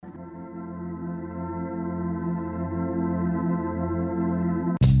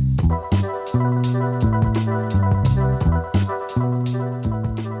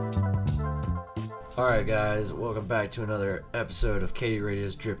Alright guys, welcome back to another episode of KU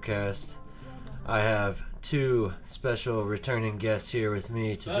Radio's Dripcast. I have two special returning guests here with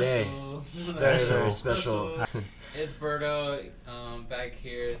me today. Very special. It's Berto, back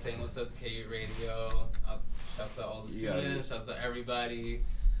here saying what's up to KU Radio. Shouts out all the students, shouts out everybody.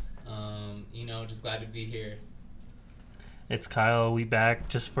 Just glad to be here. It's Kyle, we back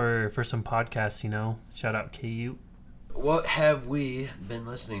just for some podcasts, Shout out KU. What have we been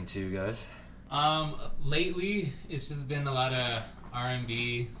listening to, guys? Lately, it's just been a lot of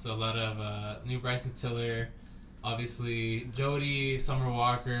R&B, so a lot of new Bryson Tiller, obviously Jody, Summer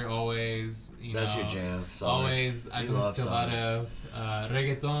Walker, always. That's your jam. Summer. Always, I've been listening to a lot of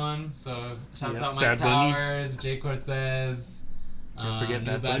reggaeton, so shouts out Mike Bad Towers, Jay Cortez, forget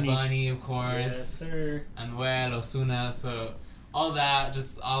new Bad Bunny, of course, yes, Anuel, Ozuna, so all that,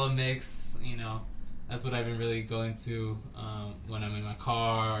 just all a mix, That's what I've been really going to when I'm in my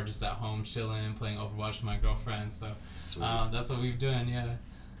car or just at home chilling, playing Overwatch with my girlfriend. So that's what we've been doing, yeah.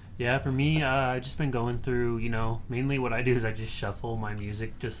 Yeah, for me, I've just been going through, mainly what I do is I just shuffle my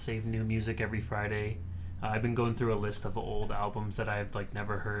music, just save new music every Friday. I've been going through a list of old albums that I've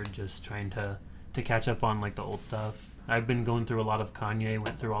never heard, just trying to catch up on the old stuff. I've been going through a lot of Kanye,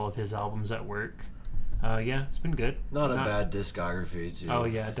 went through all of his albums at work. Yeah, it's been good. Not a bad discography too. Oh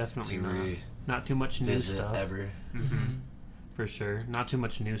yeah, definitely not too much new stuff. Ever. Mm-hmm. For sure. Not too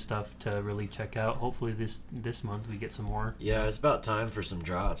much new stuff to really check out. Hopefully this month we get some more. Yeah, it's about time for some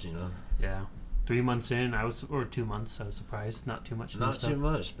drops, Yeah. 3 months in, or 2 months, I was surprised. Not too much new stuff. Not too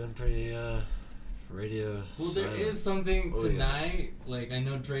much. Been pretty radio Well, silent. there is something tonight. I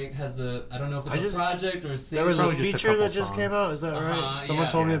know Drake has I don't know if it's a project or a single. There was a Probably feature that just songs. came out. Is that right? Someone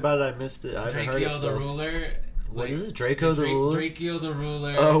told me about it. I missed it. I haven't heard it Draco still. the Ruler. What is it? Draco the Ruler? Draco the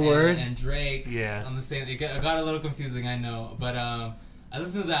Ruler. Oh, word? And Drake. Yeah. On the same. It got a little confusing, I know. But I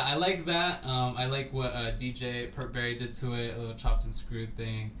listened to that. I like that. I like what DJ Pert Berry did to it. A little chopped and screwed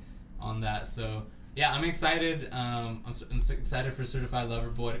thing on that. So, yeah, I'm excited. I'm so excited for Certified Lover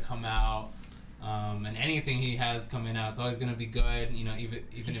Boy to come out. And anything he has coming out, it's always going to be good,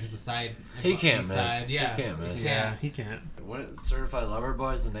 even if it's a side. He can't miss. Side. Yeah. He can't miss. Yeah, he can't. What, Certified Lover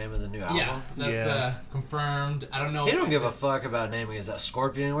Boy is the name of the new album? Yeah, that's the confirmed. I don't know. He don't give a fuck about naming. Is that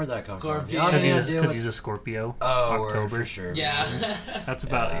Scorpion? Where'd that come from? Because he's a Scorpio. Oh, October. for sure. Yeah. That's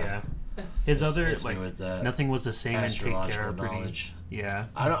about, His other, with that Nothing Was the Same and Take Care are pretty... knowledge. Yeah.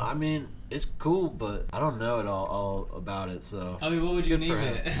 I mean, it's cool, but I don't know it all about it, so... I mean, what would you name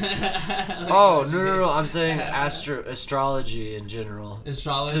it? No. I'm saying astrology in general.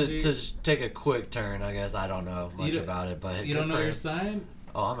 Astrology? To take a quick turn, I guess. I don't know much about it, but... You don't know your sign?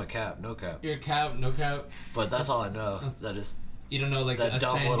 Oh, I'm a Cap, no Cap. You're a Cap, no Cap? But that's all I know. That is... You don't know, that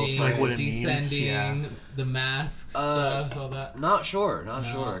ascending, descending, the masks, stuff, all that? Not sure.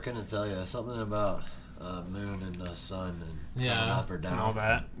 I couldn't tell you. Something about moon and the sun and coming up or down. And all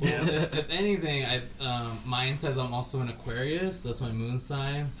that. Well, if anything, mine says I'm also an Aquarius. That's my moon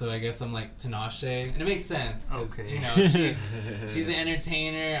sign. So I guess I'm like Tinashe. And it makes sense. Cause, she's an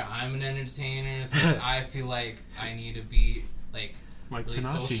entertainer. I'm an entertainer. So I feel like I need to be really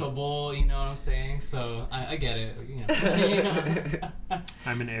sociable, you know what I'm saying? So I get it.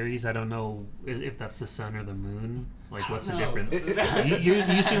 I'm an Aries. I don't know if that's the sun or the moon. What's the difference?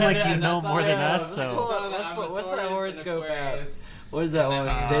 you seem like you know more than us. So what's that horoscope app? What is that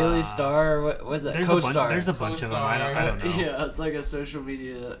one? Daily Star? What is that? CoStar. There's a bunch of them. I don't know. Yeah, it's like a social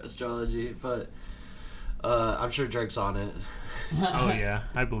media astrology, but I'm sure Drake's on it. Oh yeah,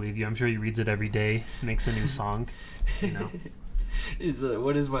 I believe you. I'm sure he reads it every day. Makes a new song.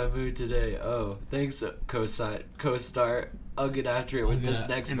 What is my mood today? Oh, thanks, CoStar. I'll get after it with this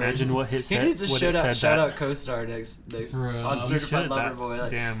next verse. Imagine what hit said. He needs to shout out CoStar next on Certified Lover Boy.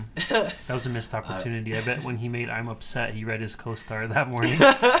 Damn, that was a missed opportunity. I bet when he made "I'm Upset," he read his CoStar that morning.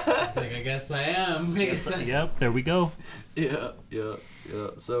 It's like, I guess I am. Yep, there we go. Yeah.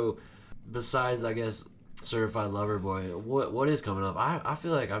 So, besides, I guess, Certified Lover Boy, what is coming up? I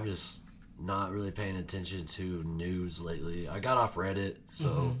feel like I'm just not really paying attention to news lately. I got off Reddit,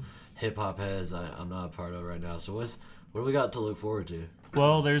 so hip hop heads I'm not a part of right now. So what do we got to look forward to?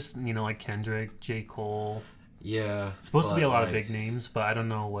 Well, there's Kendrick, J. Cole. Yeah, it's supposed to be a lot of big names, but I don't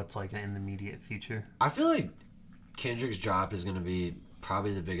know what's in the immediate future. I feel like Kendrick's drop is going to be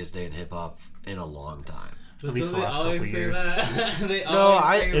probably the biggest day in hip hop in a long time. But at least the last couple years. It's true though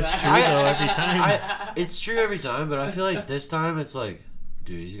every time. It's true every time, but I feel like this time it's like,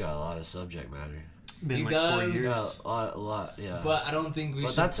 dude, he's got a lot of subject matter. been He like 4 does. years. Yeah, a lot, yeah. But I don't think we But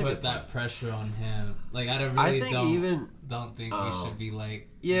should that's a put good that point. pressure on him. Like I don't I really think don't even think we Oh. should be like.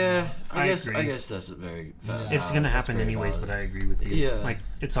 yeah, I I agree. guess that's a very. Yeah. It's gonna that's happen very anyways, valid. but I agree with you. Yeah. Like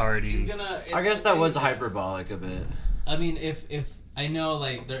it's already. He's gonna. I guess that was hyperbolic a bit. I mean, if I know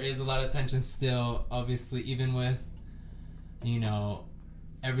like there is a lot of tension still, obviously, even with, you know,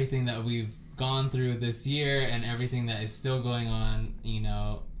 everything that we've gone through this year and everything that is still going on, you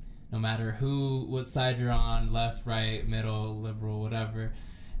know, no matter what side you're on, left, right, middle, liberal, whatever,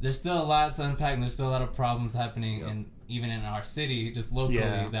 there's still a lot to unpack and there's still a lot of problems happening Yep. and even in our city, just locally,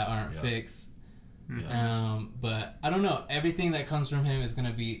 Yeah. that aren't Yep. fixed. Yeah. But I don't know. Everything that comes from him is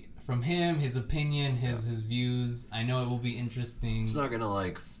gonna be from him, his opinion, his views. I know it will be interesting. It's not gonna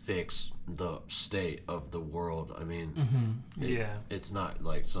like fix the state of the world. I mean, Mm-hmm. Yeah. it's not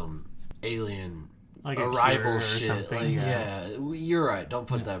like some alien Like a arrival cure or shit. something. Like, yeah. yeah, you're right. Don't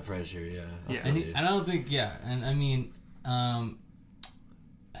put Yeah. that pressure. Yeah. I Yeah. feel And you. I don't think, and I mean,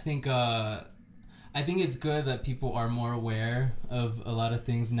 I think it's good that people are more aware of a lot of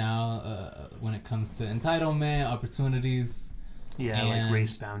things now when it comes to entitlement, opportunities, Yeah, And- like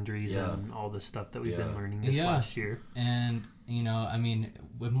race boundaries Yeah. and all the stuff that we've Yeah. been learning this Yeah. last year. and you know, I mean,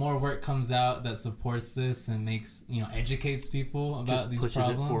 with more work comes out that supports this and makes, you know, educates people about Just these pushes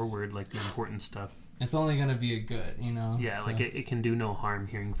problems. it forward, like the important stuff. It's only gonna be a good, you know. Yeah, so. like it can do no harm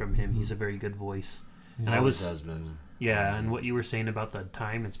hearing from him. He's a very good voice. And I Always was, has been. yeah, and what you were saying about the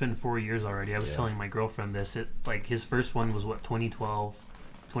time, it's been 4 years already. I was Yeah. telling my girlfriend this. It like his first one was what 2012,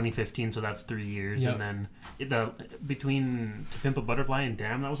 2015, so that's 3 years, Yep. and then between To Pimp a Butterfly and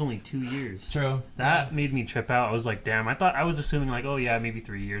Damn, that was only 2 years. True. That made me trip out. I was like, damn. I was assuming like, oh yeah, maybe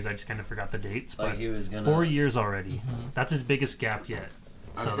 3 years. I just kind of forgot the dates, Like but he was gonna. 4 years already. Mm-hmm. That's his biggest gap yet.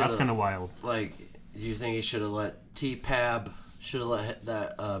 I So feel that's like- kind of wild. Like, do you think he should have let T-Pab should have let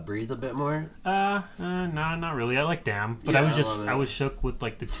that breathe a bit more? Nah, not really. I like Damn, but Yeah, I was I just love it. I was shook with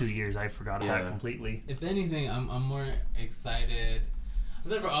like the 2 years. I forgot Yeah. that completely. If anything, I'm more excited. I'm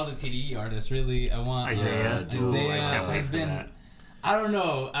excited for all the TDE artists. Really, I want Isaiah, dude, Isaiah I can't wait has for been. that. I don't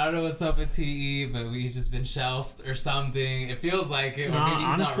know what's up with TDE, but he's just been shelved or something. It feels like it, or No, maybe he's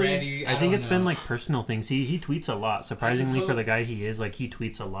not honestly, ready. I think don't it's been know. like personal things. He tweets a lot. Surprisingly for hope- the guy he is, like he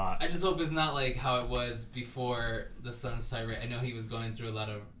tweets a lot. I just hope it's not like how it was before the Suns tirade. I know he was going through a lot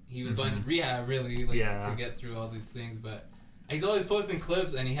of. He was going through rehab, really, like Yeah. to get through all these things. But he's always posting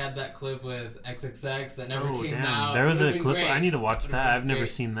clips, and he had that clip with XXX that never Oh, came damn. out. There was Would've a been clip. great. I need to watch Would've that. been I've never great.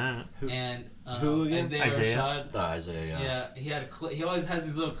 seen that. And Who again? Isaiah Isaiah? Rashad. The Isaiah. Yeah, he had he always has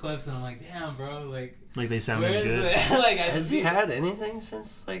these little clips, and I'm like, damn, bro, like, Like they sounded where is good. it? Like, I Has just he had anything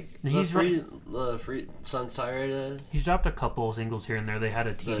since like He's the free Sun Tirade? He's dropped a couple singles here and there. They had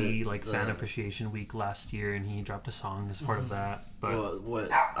a TD like the- fan appreciation week last year, and he dropped a song as part of that. But What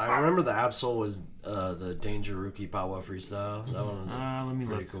I remember the Absol was the Danger Rookie Power Freestyle. That one was let me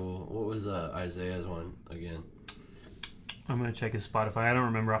pretty look. cool. What was Isaiah's one again? I'm gonna check his Spotify. I don't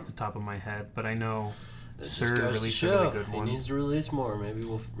remember off the top of my head, but I know It just Sir goes to released a really show good he one. needs to release more. Maybe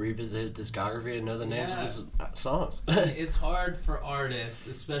we'll revisit his discography and know the names of Yeah. his songs. it's hard for artists,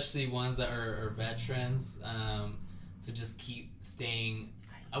 especially ones that are veterans, to just keep staying.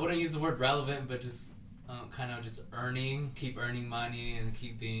 I wouldn't use the word relevant, but just kind of just keep earning money, and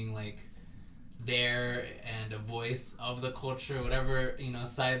keep being like there and a voice of the culture, whatever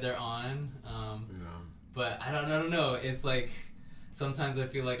side they're on. But I don't know. It's like sometimes I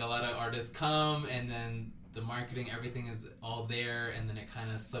feel like a lot of artists come and then the marketing, everything is all there, and then it kind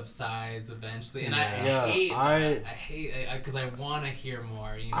of subsides eventually. And Yeah. I hate that. I hate because I want to hear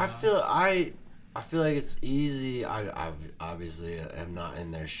more. You know? I feel like it's easy. I obviously am not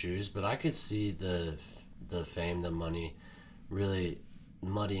in their shoes, but I could see the fame, the money, really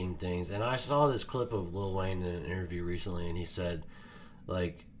muddying things. And I saw this clip of Lil Wayne in an interview recently, and he said,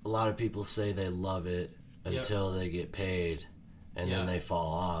 like, a lot of people say they love it until they get paid, and then they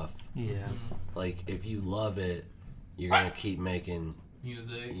fall off. Yeah. Like, if you love it, you're gonna keep making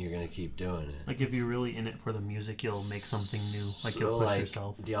music. You're gonna keep doing it. Like if you're really in it for the music, you'll make something new. Like So, you'll push like,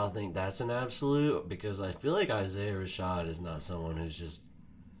 yourself. Do y'all think that's an absolute? Because I feel like Isaiah Rashad is not someone who's just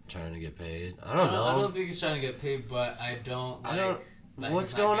trying to get paid. I don't know. I don't think he's trying to get paid, but I don't like. I don't. that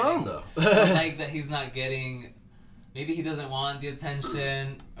What's he's not going on getting- though? I don't like that he's not getting. Maybe he doesn't want the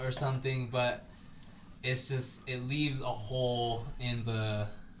attention or something, but it's just it leaves a hole in the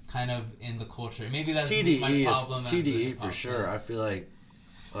culture. Maybe that's my TDE problem. is as a TDE hip-hop for sure. fan. I feel like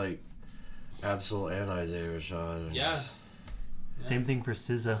Absol and Isaiah Rashad. are Yeah. just- Same thing for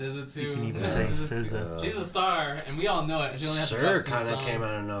SZA. SZA too. You can even Yeah, say SZA. SZA. She's a star, and we all know it. She only has to Sir drop 2 kind of songs. came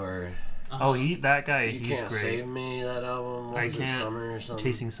out of nowhere. Oh, that guy, You he's Can't great. Save Me, that album. What I was it, can't. Summer or something?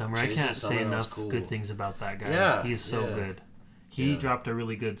 Chasing Summer. I Chasing can't Summer, say that was enough cool. good things about that guy. Yeah, He's so yeah. good. He Yeah. dropped a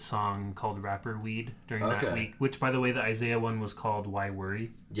really good song called Rapper Weed during that Okay. week, which, by the way, the Isaiah one was called Why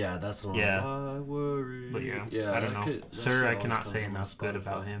Worry. Yeah, that's the one. Yeah. I worry. But yeah, yeah I don't that know. could- that Sir, shit I always cannot comes say on enough good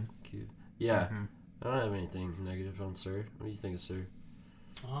about Spotify. him. Cute. Yeah, Mhm. I don't have anything negative on Sir. What do you think of Sir?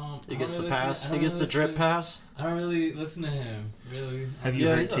 I He gets don't the really pass. listen- I He don't gets really the drip listen to his- pass. I don't really listen to him. Really. Have you Yeah,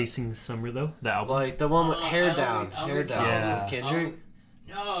 heard he's a- Chasing Summer, though? The album? Like the one with Hair Down. I Hair only saw Down. this- Kendrick.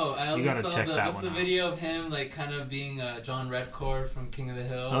 No, I only gotta saw check the that what's one the out. video of him like kind of being John Redcord from King of the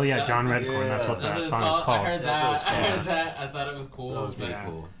Hill. Oh, yeah, That's John the- Redcorn. That's what That's that what it's song called. is called. I heard That's what it's that. I called. heard that. I thought it was cool. That was pretty but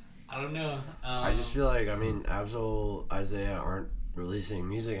cool. I don't know. I just feel like Absol, Isaiah aren't releasing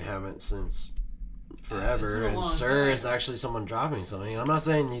music. Haven't since forever. been a And long Sir time. is actually someone dropping something. I'm not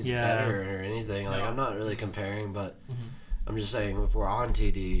saying he's Yeah. better or anything. Like No. I'm not really comparing, but Mhm. I'm just saying if we're on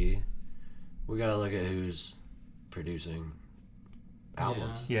TD, we gotta look at who's producing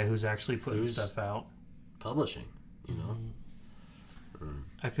albums, Yeah, who's actually putting Who's- stuff out. publishing. You know,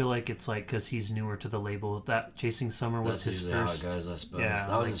 I feel like it's like because he's newer to the label. That Chasing Summer was that's his usually first how it goes. I suppose yeah,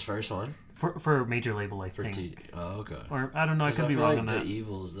 that was like- his first one for a major label, I for think. TD. Oh, okay. Or I don't know. I 'Cause could be feel wrong like on The that.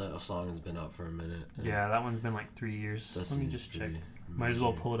 Evils, that song has been out for a minute. and Yeah, that one's been like 3 years. that Let me seems just to check. be Might as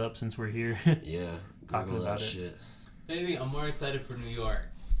well major. pull it up since we're here. Yeah, Talking Google about that it. shit. If anything, I'm more excited for New York.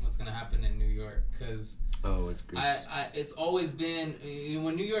 What's gonna happen in New York? Because Oh, it's great. it's always been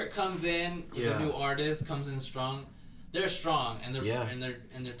when New York comes in, Yeah. the new artist comes in strong. They're strong and they're Yeah. and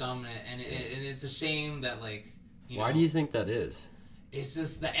they're dominant, and it's a shame that like Why know, do you think that is? It's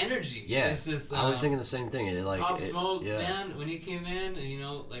just the energy. Yeah, it's just I was thinking the same thing. It, like Pop it- Smoke, yeah, man, when he came in,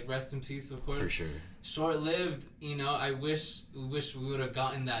 and like rest in peace, of course. for sure. Short lived, I wish we would have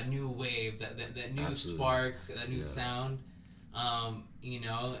gotten that new wave, that new Absolutely. spark, that new Yeah. sound.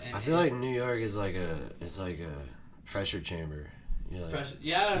 And I feel like New York is like a pressure chamber. You know, like, pressure.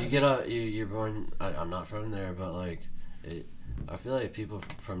 Yeah, you get up, you're born. I'm not from there, but like, I feel like people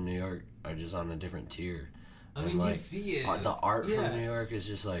from New York are just on a different tier. I And, mean, you like, see it. The art Yeah. from New York is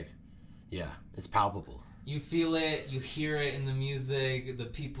just like, yeah, it's palpable. You feel it, you hear it in the music, the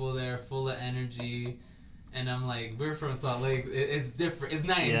people there full of energy. And I'm like, we're from Salt Lake. It's different. It's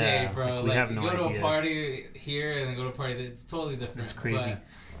night and Yeah, day, bro. like, we Like, have you no go to idea. a party here and then go to a party there. It's totally different. It's crazy.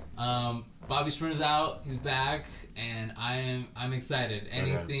 But, Bobby Shmurda's out. He's back, and I'm excited.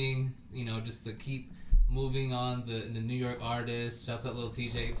 Anything, just to keep moving on the New York artists. Shouts out Lil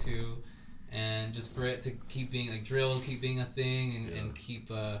TJ too, and just for it to keep being like drill, keep being a thing, and keep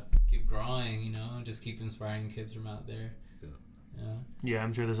growing. And just keep inspiring kids from out there. Yeah. Yeah,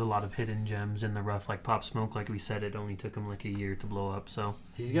 I'm sure there's a lot of hidden gems in the rough, like Pop Smoke. Like we said, it only took him like a year to blow up. So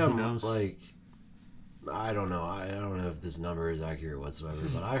He's got Who knows? like, I don't know. I don't know if this number is accurate whatsoever,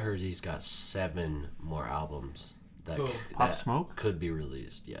 but I heard he's got 7 more albums that, Who? Pop that Smoke? could be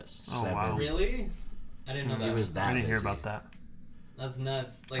released. Yes, Oh, 7. wow. Really? I didn't know He that. was that I didn't hear busy. about that. That's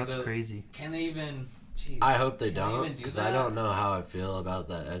nuts. Like That's crazy. Can they even? Jeez. I hope they Can don't, even do because that? I don't know how I feel about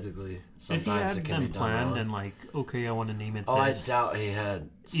that ethically. If he Sometimes had it can them be done planned wrong. and like, okay, I want to name it Oh, this. I doubt he had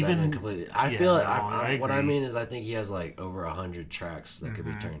 7 Even- completely. I yeah, feel no, I, I what I agree. mean is I think he has like over 100 tracks that could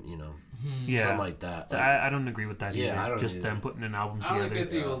be turned, Yeah, something like that. Like, I don't agree with that Yeah, either. I don't Just either. them putting an album I don't together. think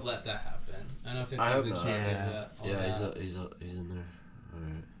 50 Yeah. will let that happen. I know 50's I hope in not. charge Yeah. of that. all yeah, that. he's in there. All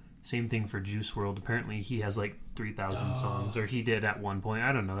right. Same thing for Juice World. Apparently, he has like 3,000 Oh. songs, or he did at one point.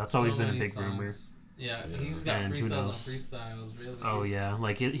 I don't know. That's So always been a many big rumor. songs. Yeah, Yeah. he's got And who freestyles on knows? freestyles, really. Oh yeah,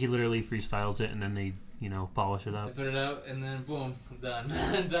 like he literally freestyles it and then they polish it They up. put it out and then boom, done.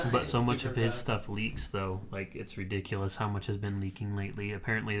 Done. But so It's much super of his fast. stuff leaks though. Like it's ridiculous how much has been leaking lately.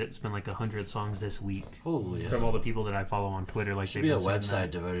 Apparently, it's been like 100 songs this week Holy from all the people that I follow on Twitter. Like should they've be a been saying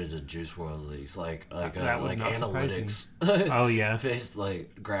website devoted to Juice World leaks, like That would not surprise me. analytics. Oh yeah, Based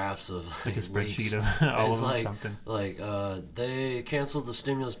like graphs of like a leaks. spreadsheet of all It's of them. like- Something. Like they canceled the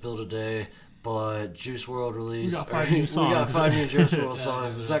stimulus bill today, but Juice World released. got 5 new We got songs. 5 new Juice World Yeah, songs.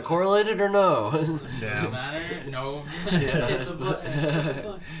 this Is is- that correlated or no? Does it matter? No. Yeah, Hit it's the button. Hit the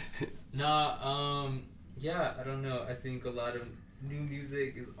button. Nah, yeah, I don't know. I think a lot of new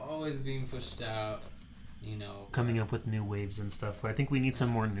music is always being pushed out. Coming up with new waves and stuff. I think we need some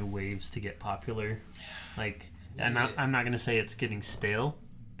more new waves to get popular. Like, and Need it. I'm not gonna say it's getting stale,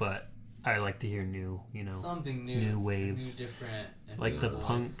 but I like to hear new. Something new. New waves. New, different. And Like new the voice.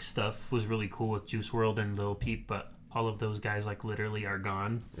 punk stuff was really cool with Juice World and Lil Peep, but all of those guys like literally are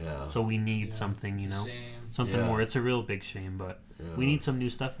gone. Yeah. So we need Yeah, something, it's a shame. something Yeah. more. It's a real big shame, but Yeah. we need some new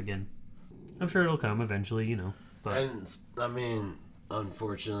stuff again. I'm sure it'll come eventually, But And I mean,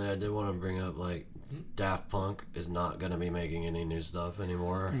 unfortunately, I did want to bring up like Daft Punk is not gonna be making any new stuff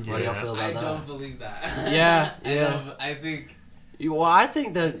anymore. Yeah. How do y'all feel about I that? don't believe that. Yeah, I yeah. don't- I think Well, I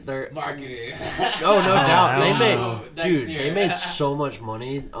think that they're marketing. Oh, no doubt. They hell made, no. dude, Next they year. made so much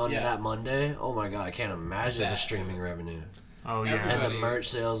money on Yeah. that Monday. Oh my god, I can't imagine the That- streaming revenue. Oh yeah. And the Everybody. merch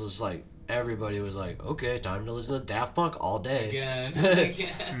sales is like, everybody was like, okay, time to listen to Daft Punk all day. Again.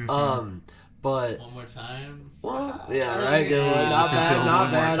 But, One more time. well, yeah, right, good one. Not Listen to bad, them not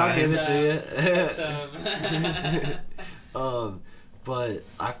one more bad. I'll time. give it Shut to you. up. But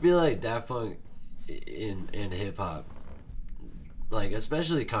I feel like Daft Punk in hip hop, like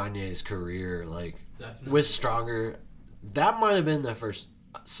especially Kanye's career, like Definitely. with Stronger, that might have been the first.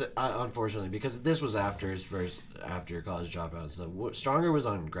 Unfortunately, because this was after his first college dropout and stuff. Stronger was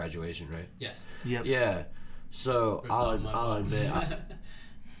on Graduation, right? Yes. Yep. Yeah. So First I'll album I bought. admit,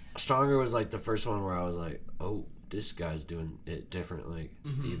 Stronger was like the first one where I was like, oh, this guy's doing it different. Like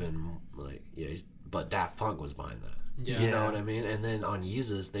even like but Daft Punk was behind that. Yeah. You know what I mean? And then on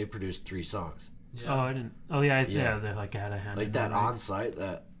Yeezus, they produced 3 songs. Yeah. Oh, I didn't. Oh yeah. Yeah. Yeah. They like had a hand. Like in that right? on site,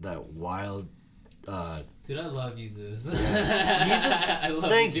 that wild. Dude, I love Yeezus. Yeezus, I love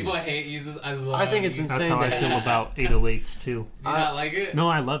thank People you. hate Yeezus. I love I think it's Yeezus. That's insane how I to feel hate. about 808s too. Do you not like it? No,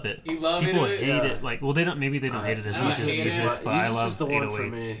 I love it. You love People 808? hate Yeah. it. Like, well, they don't. Maybe they don't hate it as I don't much as hate it. Yeezus, but I Yeezus love is the one for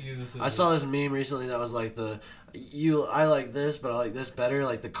 808s. me. Yeezus is I saw this meme recently that was like I like this, but I like this better.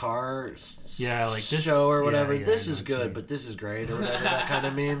 Like the car Yeah, like this- show or whatever. yeah, this I know is what you good, mean. but this is great or whatever. That kind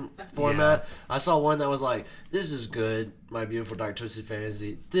of meme format. I saw one that was like, this is good, My Beautiful Dark Twisted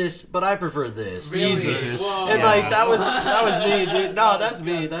Fantasy. This, but I prefer this. Really? Yeezus. Whoa. And Yeah. like that was me, dude. No, that's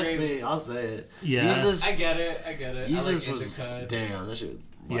me. That's That's crazy. me. I'll say it. Yeah. Yeezus, I get it. I get it. I like Yeezus was Indica. damn. That shit was.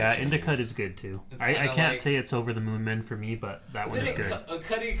 Yeah, life-changing. Indica is good too. It's I kinda can't like- say it's over the moon men for me, but that one is Didn't good.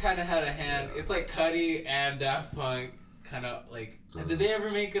 Cuddy kind of had a hand. It's like Cuddy and Daft Punk kind of like. Did they ever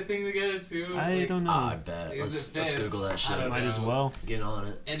make a thing together too? I Like, don't know. I bet. Is Let's it let's fits? Google that I shit. don't Might as know. well. Get on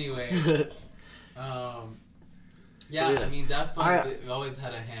it. Anyway, yeah, Yeah. I mean Daft Punk I- they've always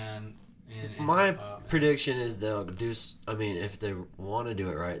had a hand in My hip-hop. prediction is they'll do. I mean, if they want to do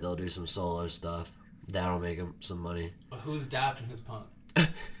it right, they'll do some solo stuff. That'll make them some money. Who's Daft and who's Punk?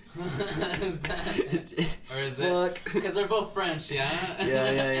 Is that or is it? Fuck. Because they're both French, yeah.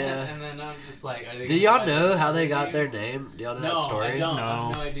 Yeah. And then I'm just like, are they? Do gonna y'all go by know their how they got their names? name? Do y'all know No, that story? I don't. I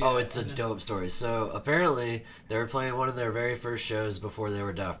have No. no idea. Oh, it's a I know. dope story. So apparently, they were playing one of their very first shows before they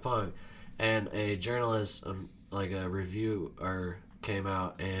were Daft Punk, and a journalist, like a reviewer, came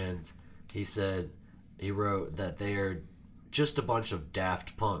out and he wrote that they are just a bunch of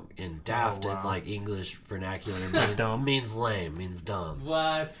Daft Punk, and Daft wow. in like English vernacular Dumb. means lame, means dumb,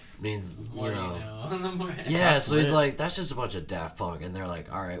 What? means The more you know. The more. Yeah, That's so he's lit. like, that's just a bunch of Daft Punk, and they're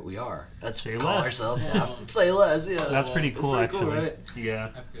like, all right, we are. Let's Say call less. ourselves Yeah. Daft. Say less, yeah. That's pretty It's cool, pretty actually. right? Yeah.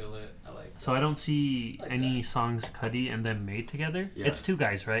 I feel it. I like. So I don't see Like any songs Cuddy and them made together. Yeah. It's 2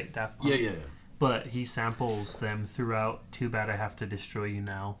 guys, right? Daft Punk. Yeah. But he samples them throughout Too Bad I Have to Destroy You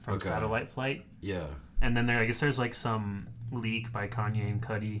Now from Okay. Satellite Flight. Yeah. And then I guess there's like some leak by Kanye and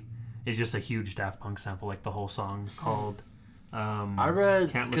Cuddy. It's just a huge Daft Punk sample, like the whole song called I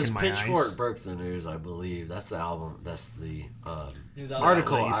read, Can't Look because in My Pitchfork Eyes. broke the news, I believe. That's the album, that's the News outlet.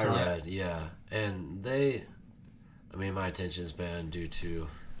 article that you I saw. read, yeah. And my attention span due to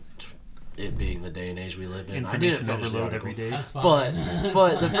it being the day and age we live in. I didn't Information finish the overload article. every day. That's fine.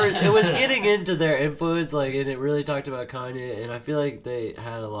 But That's the fine. first, it was getting into their influence, like, and it really talked about Kanye, and I feel like they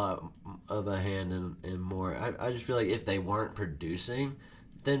had a lot of a hand in more. I just feel like if they weren't producing,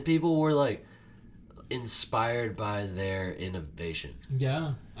 then people were like inspired by their innovation.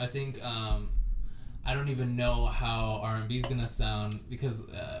 Yeah, I think I don't even know how R&B is gonna sound because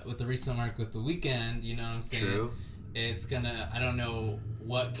with the recent work with The Weeknd, you know what I'm saying? True. It's gonna. I don't know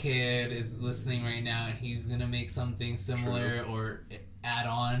what kid is listening right now, and he's gonna make something similar or add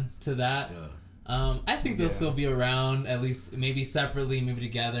on to that. Yeah. I think they'll Yeah. still be around, at least maybe separately, maybe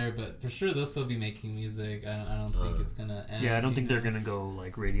together, but for sure they'll still be making music. I don't think it's gonna end. Yeah, I don't you think know? they're gonna go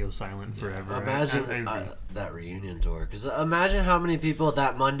like radio silent forever. Imagine I agree. that reunion tour. Because imagine how many people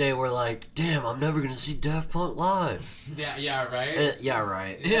that Monday were like, damn, I'm never going to see Daft Punk live. Yeah, right. Yeah,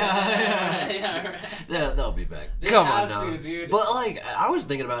 right. yeah, right. Yeah, they'll be back. They Come have on now. to, dude. But, like, I was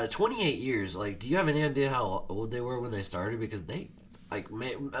thinking about it. 28 years. Like, do you have any idea how old they were when they started? Because they... Like,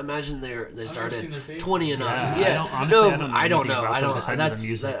 imagine they seen started their faces. 20 and Yeah, up. I Yeah, don't- honestly, no, I don't know I don't anything know. about I them don't. besides That's the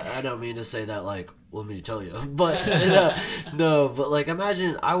music. I don't mean to say that. Like, let me tell you, but no. But like,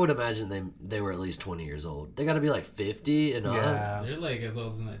 I would imagine they were at least 20 years old. They got to be like 50 and up. Yeah. They're like as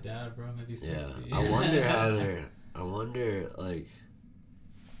old as my dad, bro. Maybe Yeah. 60. I wonder how they're. I wonder like.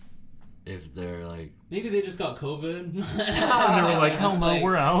 if they're like. Maybe they just got COVID. And they were like, hell no,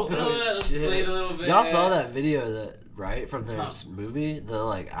 we're out. You know what, let's Shit. wait a little bit. Y'all saw that video that right from their Huh. movie, the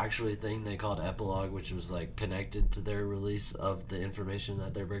like actually thing they called epilogue, which was like connected to their release of the information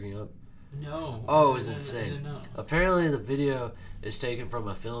that they're bringing up. No. Oh, it was I insane. didn't know. Apparently, the video is taken from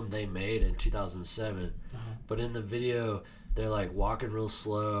a film they made in 2007. Uh-huh. But in the video, they're like walking real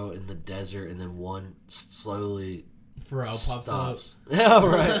slow in the desert, and then one slowly Pharrell pops stops. Yeah,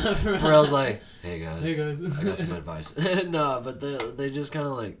 right. up. Pharrell's like, "Hey guys, Hey guys. I got some advice." No, but they just kind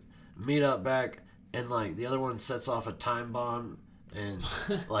of like meet up back, and like the other one sets off a time bomb, and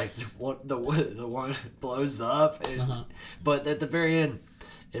like the one blows up, and Uh-huh. but at the very end,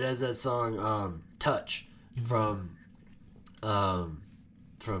 it has that song "Touch" from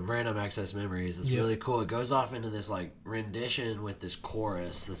Random Access Memories. It's Yeah. really cool. It goes off into this like rendition with this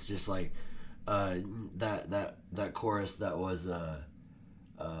chorus that's just like that chorus that was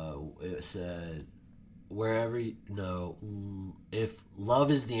it said wherever you know if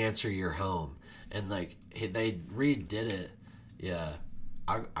love is the answer you're home, and like they redid it. Yeah,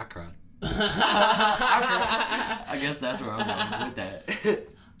 I cried. I guess that's where I'm going with that.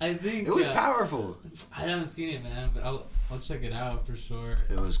 I think It was powerful. I haven't seen it, man, but I'll check it out for sure.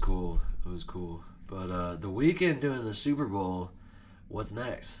 It was cool. It was cool. But the weekend doing the Super Bowl, what's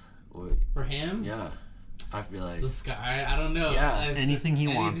next? For him, Yeah, I feel like the sky. I don't know. Yeah. It's Anything he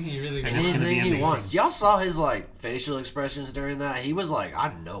wants. Anything he really And wants. it's gonna be anything he amazing. wants. Y'all saw his like facial expressions during that. He was like,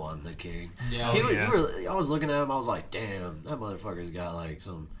 "I know I'm the king." Yeah. He was, yeah. I was looking at him. I was like, "Damn, that motherfucker's got like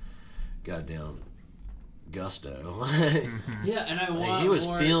some goddamn gusto." Yeah, and I want Like, he was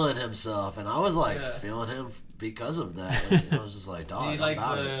more. feeling himself, and I was like Yeah. feeling him because of that. And I was just like, Do "Dog, you like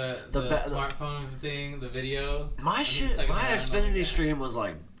about it." the The smartphone thing, the video? My When he's shit, taking my around, Xfinity like, stream was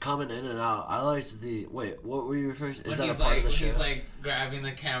like coming in and out. I liked the wait. What were you referring to? Is When that a he's part like, of the when show? he's like grabbing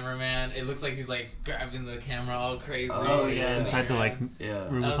the cameraman, it looks like he's like grabbing the camera all crazy. Oh, Yeah, yeah. inside the like Yeah,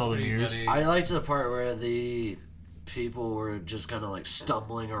 room That with was all the pretty mirrors. funny. I liked the part where the people were just kind of like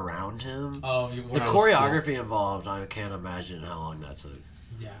stumbling around him. Oh, The that was choreography involved, I can't imagine how long that took. cool.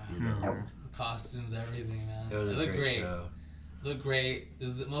 Yeah, You know, Mhm. costumes, everything, man. it was It a looked great, great. show. Looked great. It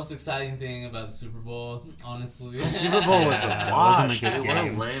was the most exciting thing about the Super Bowl, honestly. The Super Bowl was Yeah, a it wash, wasn't a good dude. What a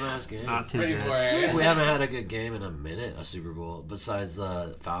game. lame ass game. Not too Pretty good. boring. We haven't had a good game in a minute, a Super Bowl, besides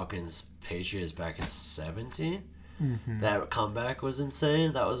Falcons Patriots back in 2017. Mhm. That comeback was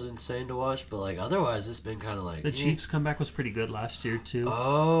insane. That was insane to watch. But like otherwise, it's been kind of like The Chiefs' comeback was pretty good last year too.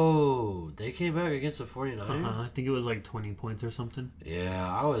 Oh, they came back against the 49ers. I think it was like 20 points or something. Yeah,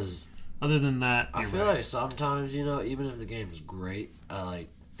 I was. Other than that, I you're feel right. like sometimes, you know, even if the game's great, like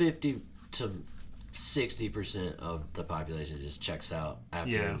 50 to 60% of the population just checks out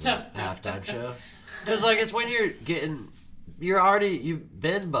after Yeah. the halftime show. Because like it's when you've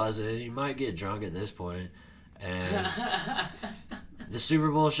been buzzing. You might get drunk at this point, and the Super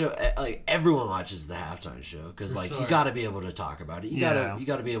Bowl show, like everyone watches the halftime show because For like you sure. got to be able to talk about it. You Yeah.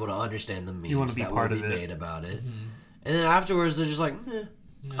 gotta be able to understand the memes wanna be that part will be of it. made about it. Mhm. And then afterwards, they're just like, eh.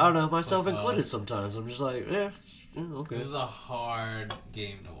 I don't know, myself Fuck included. off. Sometimes I'm just like, okay. It was a hard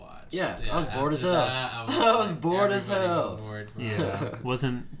game to watch. Yeah, I was bored as after hell. that, I was like, bored as everybody was hell. bored, bro. Yeah,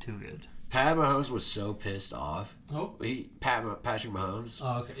 wasn't too good. Pat Mahomes was so pissed off. Oh. Patrick Mahomes.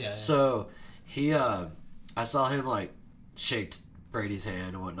 Oh, okay. Yeah. So he, I saw him like shake Brady's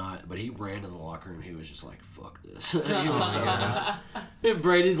hand and whatnot, but he ran to the locker room. He was just like, "Fuck this." He was so mad. And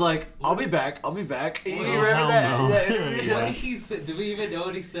Brady's like, "I'll be back. I'll be back." You Oh, remember hell that? no. that interview? Yeah. What did he say? Do we even know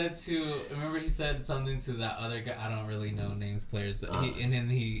what he said to? Remember, he said something to that other guy. I don't really know names, players. But and then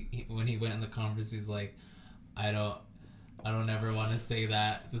he, when he went in the conference, he's like, I don't ever want to say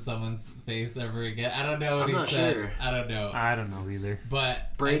that to someone's face ever again. I don't know what I'm he not said. sure. I don't know. I don't know either.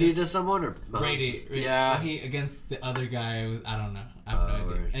 But Brady I just, to someone or Mahomes? Brady, Yeah. when he against the other guy. I don't know. I have no idea.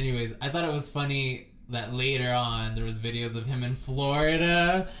 word. Anyways, I thought it was funny that later on there was videos of him in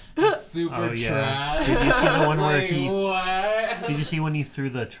Florida, just super Oh, yeah. trash. Did you see the I was one where like, he- what? Did you see when he threw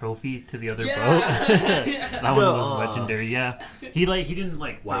the trophy to the other Yeah. boat? Yeah. That one was No. legendary. Yeah, he didn't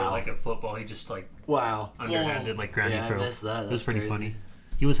like throw Wow. it like a football. He just like Wow. underhanded like granny Yeah, I throw. missed that. It was That's pretty crazy. funny.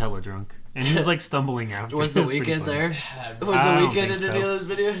 He was hella drunk, and he was like stumbling after. Was It the pretty weekend funny. there? Bad. Was I the don't weekend in think any so. of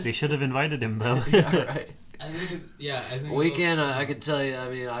those videos? They should have invited him though. Yeah, right. I think I think Weekend, it was- I could tell you. I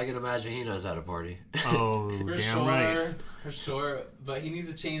mean, I can imagine he knows how to party. Oh, for damn sure, right. for sure. But he needs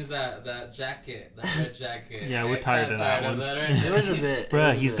to change that jacket, that red jacket. Yeah, we're I'm tired kinda of that tired one. already. It was a bit. it Bruh,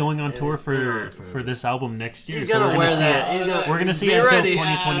 was a he's bit- going on tour it's been for on for this album next year. He's so gonna we're wear see that. it- He's gonna. We're gonna see be it until ready.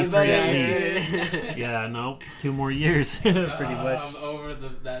 2023 at least. least. Yeah, no, 2 more years, pretty much. I'm over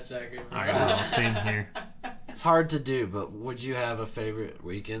that jacket. Bro. I know, same here. It's hard to do, but would you have a favorite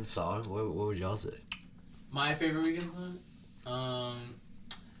weekend song? What would y'all say? My favorite weekend song?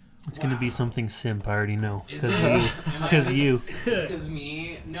 It's gonna be something simp. I already know. Is it? Because you. Because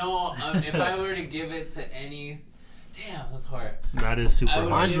me? No. If I were to give it to any, damn, that's hard. That is super I would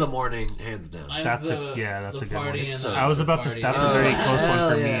hard. Mine's give- The Morning, hands down. Mine's That's the, a that's the a good one. party and It's the I was about to. party. That's a very Oh, close one hell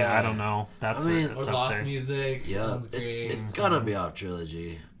for me. yeah. I don't know. That's I mean- that's Or up loft there. music. Yeah, Sounds great. it's gonna be off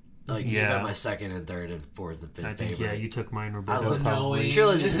trilogy. Like you Yeah. got my second and third and fourth and fifth I think favorite. you took mine, I Roberto. love probably. knowing.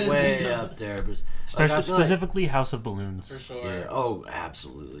 Trilogy's way up there, but Especially I feel like- specifically House of Balloons. For sure. Yeah. Oh,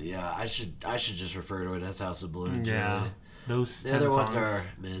 absolutely. Yeah. I should just refer to it as House of Balloons. Yeah. Really. Those The 10 other songs. ones are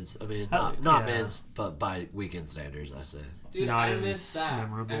mids. I mean, Oh, not yeah. mids, but by weekend standards, I say. Dude, Not I as miss that.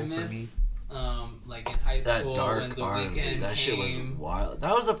 memorable I for miss, like in high That school dark when the R&B, weekend that shit was came. wild.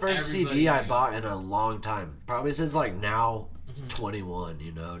 That was the first Everybody- CD I bought in a long time. Probably since like now Mhm. 21.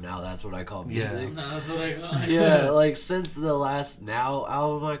 You know, now that's what I call Yeah. music. That's what I got. Yeah, like since the last Now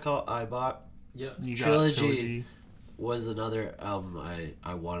album I bought Yep. You got Trilogy. was another album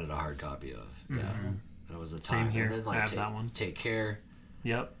I wanted a hard copy of. Yeah, Mhm. that was a Same time. here. And then I like have that one. Take Care,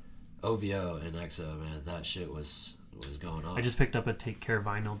 Yep. OVO, and EXO. Man, that shit was going on. I just picked up a Take Care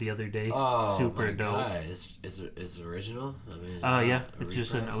vinyl the other day. Oh, Super my dope. God. It's original. I mean, Yeah, a it's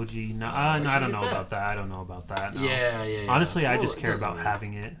just an repress? OG. No, Where'd no, you I don't get know that? about that. I don't know about that. No. Yeah. Honestly, I Well, just it care doesn't about matter.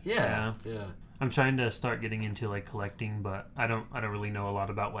 having it. Yeah. I'm trying to start getting into like collecting, but I don't really know a lot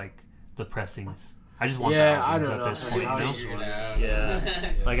about like the pressings. I just want Yeah, the I albums don't at know. this I point, mean, I you was know? just Figure it wondering. out. Yeah.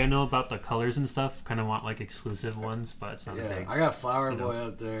 Yeah. Like I know about the colors and stuff. Kind of want like exclusive ones, but it's not Yeah, big. I got Flower you know. Boy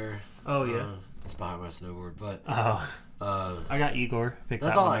up there. Oh yeah. It's behind my snowboard, but Oh, uh, I got Igor. Pick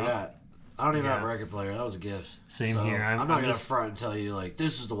that's that all one I up. got. I don't even Yeah. have a record player. That was a gift. Same So, here. I'm I'm not gonna just- front and tell you like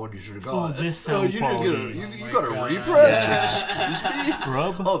this is the one you should have Oh, got. this Oh, sound you didn't quality. get a, Oh you my got a God. repress. Yeah. Excuse me.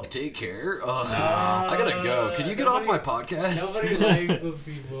 Scrub. Of Take Care. I gotta go. Can you get off my podcast? Nobody likes those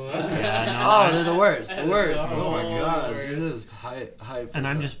people. Yeah, Oh, they're the worst. The worst. No, Oh my gosh. worst. This is high. And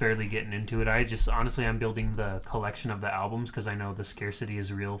I'm just barely getting into it. I just honestly, I'm building the collection of the albums because I know the scarcity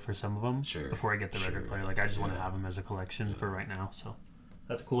is real for some of them. Sure, Before I get the record sure. player, like I just want to Yeah. have them as a collection for right now. So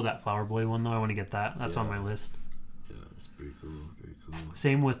that's cool. That Flower Boy one though, I want to get that. That's on Yeah. my list. Yeah, that's pretty cool. Very cool.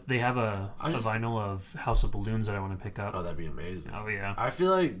 Same with they have a I just- vinyl of House of Balloons that I want to pick up. Oh, that'd be amazing. Oh yeah. I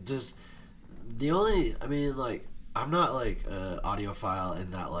feel like just the only. I mean, like I'm not like a audiophile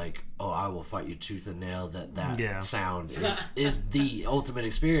in that like I will fight you tooth and nail that Yeah. sound is the ultimate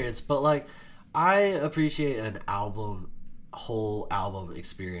experience. But like I appreciate an whole album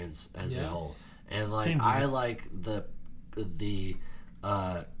experience as a Yeah. whole, and like Same here. I like the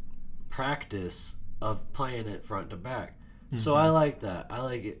practice of playing it front to back. So Mm-hmm. I like that. I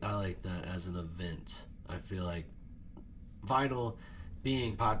like that as an event. I feel like vinyl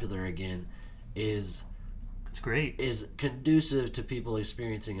being popular again is It's great. conducive to people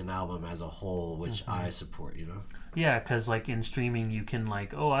experiencing an album as a whole, which Mm-hmm. I support. You know. Yeah, because like in streaming, you can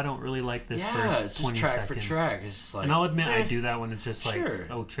like, I don't really like this Yeah, first it's 20 just track seconds. for track. It's just like, And I'll admit I eh. do that when it's just like, Sure.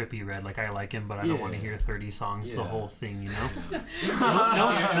 Trippy Red, like I like him, but I don't want to Yeah. hear 30 songs, the Yeah. whole thing, you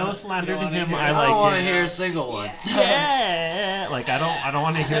know? no slander You to don't wanna him. hear I it. I don't want like to it. hear a single one. Yeah, like I don't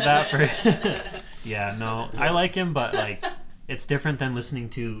want to hear that for. Yeah, no, I like him, but like it's different than listening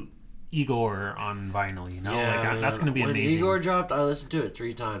to Igor on vinyl, you know? like man. that's gonna be when amazing. Igor dropped, I listened to it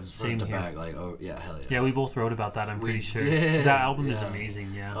 3 times Same front to here. back. Like, oh yeah, hell yeah. Yeah, we both wrote about that. I'm We pretty sure did, that album is yeah.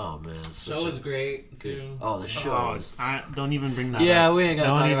 amazing. Yeah. Oh man, it's such Show a- is great too. Oh, the show. Oh, is- I don't even bring that Yeah, up. we ain't gotta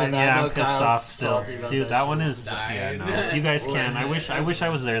Don't talk even, about that. Yeah, I know I'm pissed Kyle's off still. salty about Dude, that that one shit. is Died. no. You guys can. I wish I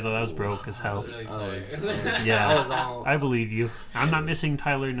was there though. That was Ooh. broke as hell. Really I was- tight. Yeah. I was all. I believe you. I'm not missing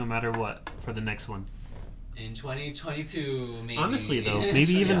Tyler no matter what for the next one. In 2022, maybe. Honestly though,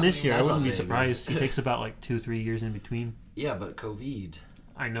 maybe even this year, I That's wouldn't a be maybe. surprised. He takes about like 2-3 years in between. Yeah, but COVID.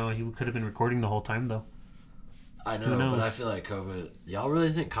 I know he could have been recording the whole time though. I Who know, but I knows? feel like COVID. Y'all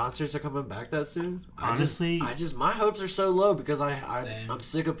really think concerts are coming back that soon? Honestly- I just my hopes are so low because Same. I'm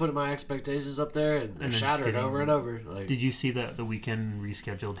sick of putting my expectations up there and they're And then just shattered getting- over and over. Like Did you see that the Weeknd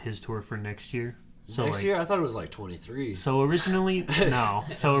rescheduled his tour for next year? So next like, year, I thought it was like 23. So originally, no.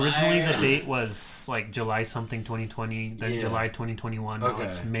 So originally the Liar. date was like July something 2020, then Yeah. July 2021. Now Okay.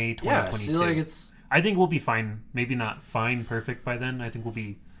 it's May Yeah, 2022. see, like it's I think we'll be fine. Maybe not fine, perfect by then. I think we'll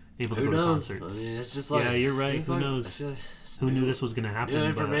be able to who go knows? to concerts. I mean, it's just like Yeah, you're right. Who fuck, knows? I feel- Who knew this was going to happen? New but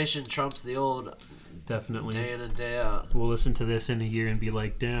information trumps the old definitely. day in and day out. We'll listen to this in a year and be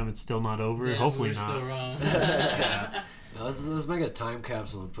like, damn, it's still not over. Damn, Hopefully we're not. so wrong. Now, let's make a time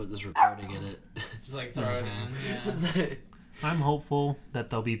capsule and put this recording in it. Just like throw it in. Yeah. It's like- I'm hopeful that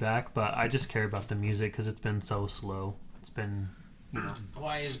they'll be back, but I just care about the music because it's been so slow. It's been you know.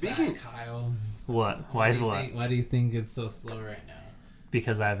 Why is Speaking- that, Kyle? What? Why is what? Why do you think it's so slow right now?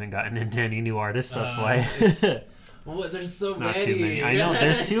 Because I haven't gotten into any new artists. That's it's- why. Well, there's so Not many. too many. I know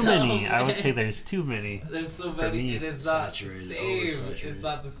there's too so many. I would many. say there's too many. There's so For many. me. It is not the Saturated, same. oversaturated. It's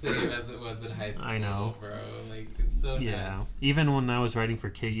not the same as it was in high school. I know. bro. Like it's so Yeah. nuts. Even when I was writing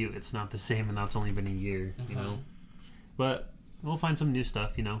for KU, it's not the same, and that's only been a year. You Uh-huh. know. But we'll find some new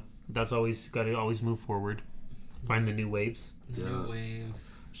stuff. You know. That's always got to always move forward. Find the new waves. New Yeah.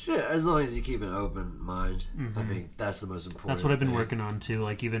 waves. Shit, as long as you keep an open mind, I Mhm. think that's the most important. That's what I've been thing. working on too.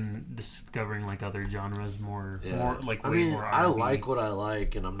 Like even discovering like other genres more, Yeah. more like I way mean, more. I R&B. like what I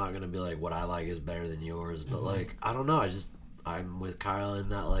like, and I'm not gonna be like what I like is better than yours. But like, I don't know. I'm with Kyle in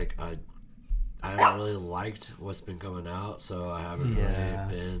that like I haven't really liked what's been coming out, so I haven't Yeah.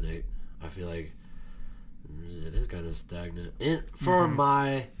 really been. I feel like it is kind of stagnant for Mhm.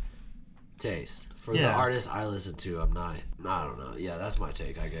 my taste. For the Yeah. artists I listen to, I'm not. I don't know. Yeah, that's my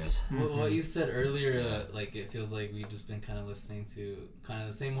take, I guess. What you said earlier, like it feels like we've just been kind of listening to kind of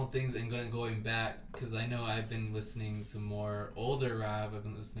the same old things and going back. Because I know I've been listening to more older rap. I've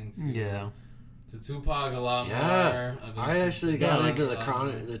been listening to Yeah. to Tupac a lot Yeah. more. I've been I listening actually to got Nas into a the lot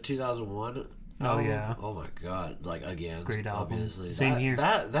Chronic, more. the 2001. Oh album. yeah. Oh my god! Like again, Great album. Obviously, Same that, here.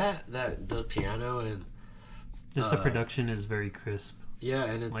 That the piano and Just the production is very crisp. yeah,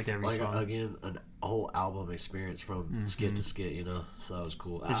 and it's Like like, every song. again a whole album experience from skit to Mhm. skit. You know, so that was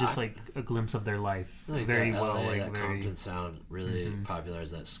cool. It's just like a glimpse of their life. I think Very that well, LA, like that very. Compton sound really Mhm.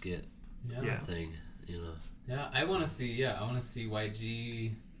 popularized that skit Yeah. thing. You know, Yeah, I want to see. Yeah, I want to see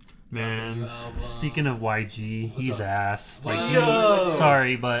YG. drop a Man, new album. speaking of YG, What's he's up? ass. Like, What? he- Yo!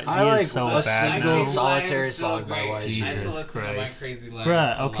 sorry, but I he like is so a bad single now. song. Solitary song by YG. I still Jesus listen to My Christ. Crazy Life.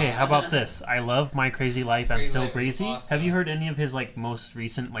 Bruh, a okay, lot. how about this? I love My Crazy Life and Crazy Still Life is Crazy. awesome. Have you heard any of his like most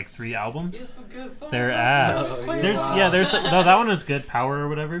recent like 3 albums? There's some good songs. They're on ass. there. Oh, There's yeah. there's no, that one is good, Power or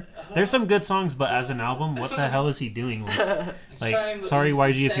whatever. There's some good songs, but as an album, what the hell is he doing? He's Like, trying- sorry, he's YG,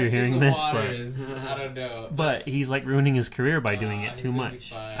 if you're testing hearing the this, but- waters. I don't know. But he's like ruining his career by doing it he's too gonna be much.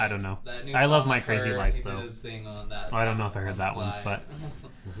 fine. I don't know. That new I love song My with Crazy her, Life he though. Did his thing on that I don't song know if I heard on that one, Slide. but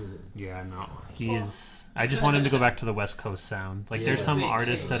yeah, no, he is. I just want him to go back to the West Coast sound. Like, there's Yeah. some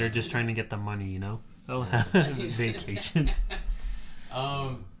artists that are Vacation. just trying to get the money, you know. Oh, Yeah. vacation.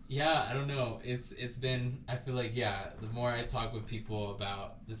 Yeah, I don't know. It's been. I feel like the more I talk with people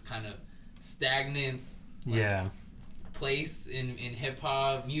about this kind of stagnant Yeah. place in hip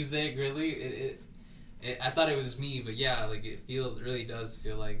hop music, really, it I thought it was just me, but like it really does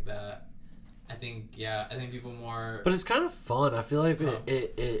feel like that. I think people more. But it's kind of fun. I feel like Huh.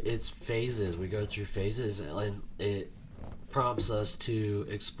 it's phases. We go through phases, and it prompts us to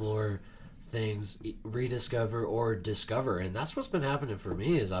explore things, rediscover or discover, and that's what's been happening for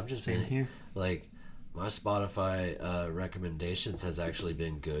me. Is I've just Same been here. like my Spotify recommendations has actually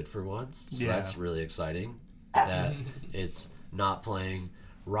been good for once. So Yeah. that's really exciting. That it's not playing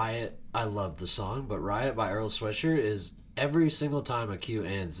Riot. I love the song, but Riot by Earl Sweatshirt is every single time a cue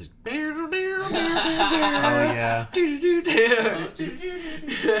ends. It's Oh yeah.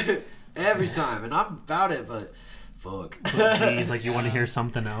 Every time, and I'm about it, but fuck. Jeez, like you want to Yeah. hear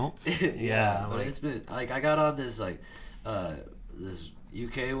something else? Yeah, but like, it's been like I got on this this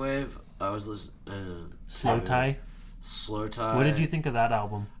UK wave. I was listening. Slow Tie. Slow Tie. What did you think of that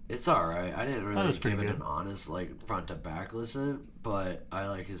album? It's all right. I didn't it really was pretty give it good. an honest like front to back listen, but I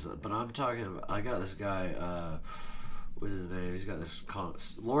like his. But I'm talking about. I got this guy. What's his name? He's got this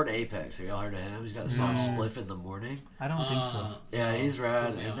Lord Apex. Have y'all heard of him? He's got the song No. "Spliff in the Morning." I don't think so. Yeah, he's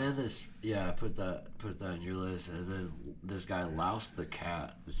rad. Yeah. And then this, put that on your list. And then this guy Louse the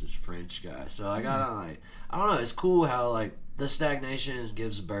Cat. This is French guy. So I got on like I don't know. It's cool how like the stagnation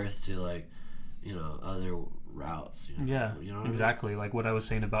gives birth to like other routes. Yeah, you know what exactly. Like what I was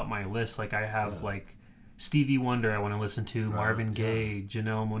saying about my list. Like I have Yeah. like Stevie Wonder I want to listen to, Right, Marvin yeah. Gaye,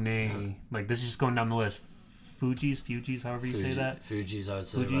 Janelle Monáe. Yeah. Like this is just going down the list. Fugees, however you say that. Fugees, I would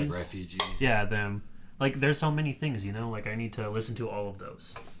say Fugees? like Refugee. Yeah, them. Like there's so many things, Like I need to listen to all of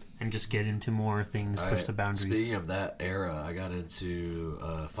those and just get into more things, push the boundaries. Speaking of that era, I got into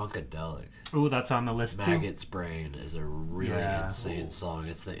Funkadelic. Oh, that's on the list too. Maggot's Brain is a really Yeah. insane song.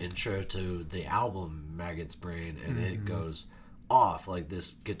 It's the intro to the album Maggot's Brain, and Mm-hmm. it goes off like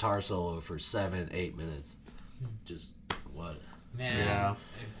this guitar solo for 7-8 minutes. Just what? Man. Yeah.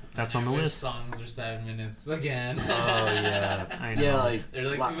 That's on the wish list. Songs are 7 minutes again. Oh yeah, I know. yeah, like They're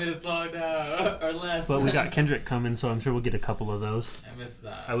like 2 minutes long now or less. But we got Kendrick coming, so I'm sure we'll get a couple of those. I missed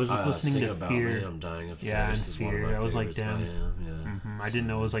that. I was listening Sing to About Fear. Me, I'm dying of Yeah, thirst and is one of Fear. my I was like, favorites by damn. him, yeah. I didn't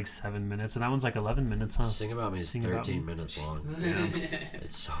know it was like 7 minutes, and that one's like 11 minutes, huh? Sing About Me is Sing About 13 Me. minutes long. Yeah.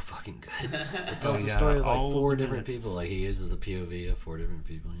 It's so fucking good. It Oh, tells the yeah, story of like all 4 the different minutes. people. Like he uses the POV of 4 different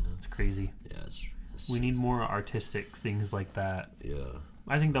people. You know. It's crazy. Yeah, it's We need more artistic things like that. yeah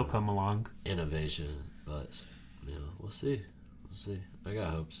I think they'll come along. innovation, but you know we'll see. We'll see. I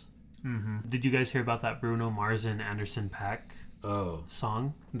got hopes. Did you guys hear about that Bruno Mars and Anderson .Paak Oh,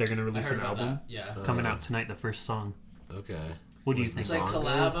 song? They're gonna I release heard an about album that. Yeah. coming out tonight. The first song. okay. What do you Was think? It's like song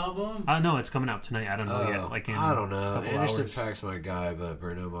collab good? album? No, it's coming out tonight. I don't know yet. Like in I don't know. a couple Anderson hours. .Paak's my guy, but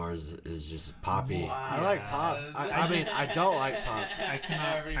Bruno Mars is just poppy. Wow. I like pop. I mean, I don't like pop. I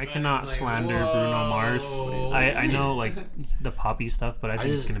Everybody's cannot like, slander whoa. Bruno Mars. I know like the poppy stuff, but I think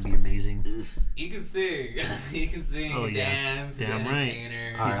it's just- gonna be amazing. He can sing. He can sing. Oh, He can yeah. dance. He's Damn an right.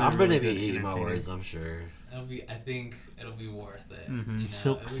 entertainer. All right, a I'm really gonna be good eating my entertainer. words. I'm sure. I think it'll be worth it. Mhm. You know,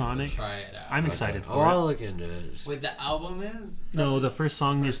 Silk at least Sonic. to try it out. I'm excited Oh, for I'll it. look into it. Wait, the album is? No, the first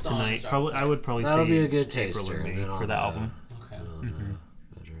song First is song tonight. drops Probably, I tonight. would probably That'll say be a good April taster, or and May then I'll for the know. album. Okay. Oh, Mhm. no.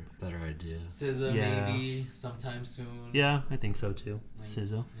 Better idea. SZA Yeah. maybe sometime soon. Yeah, I think so too. Like,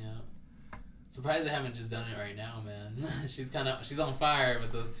 SZA. Yeah. Surprised they haven't just done it right now, man. she's on fire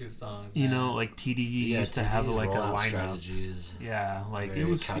with those 2 songs. You man. know, like TDE Yeah, used to have TD's like a rollout lineup. strategies. Yeah, like it Very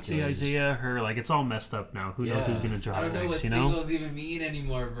was 50 calculated. Isaiah, her, like it's all messed up now. Who knows Yeah. who's gonna drop I don't know what next, you know? singles even mean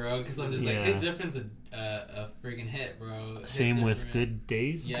anymore, bro. Because I'm just like, Yeah. hit difference a friggin' hit, bro. Hit Same with different. Good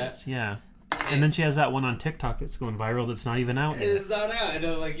Days. Yeah. Yeah. And then she has that one on TikTok that's going viral that's not even out It yet. is not out, and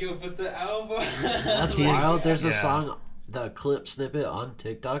I'm like, yo, put the album. That's Like, wild. There's a yeah. song, the clip snippet on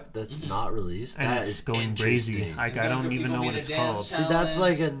TikTok that's not released. And That it's is going crazy. interesting. I don't even People know made what a it's dance called. See, that's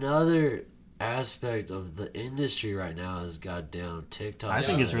like challenge. another aspect of the industry right now is goddamn TikTok. I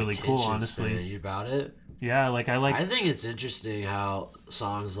think it's really cool, attention honestly. span. You about it? Yeah, like I like I think it's interesting how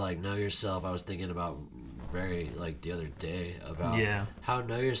songs like Know Yourself, I was thinking about very like the other day about Yeah. how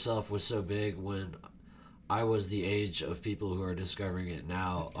Know Yourself was so big when I was the age of people who are discovering it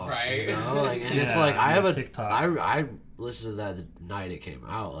now. Right. You know? Like, and it's Yeah, like I have a TikTok. I listened to that the night it came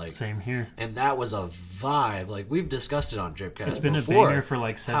out. Like same here. and that was a vibe. Like we've discussed it on Dripcast It's been before. a banger for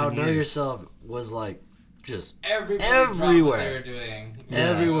like 7 how years. Know Yourself was like just Everybody Everywhere. dropped what they were doing. Yeah.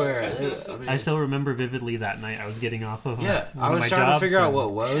 everywhere. I mean, I still remember vividly that night I was getting off of yeah, one I of was my trying jobs to figure out and-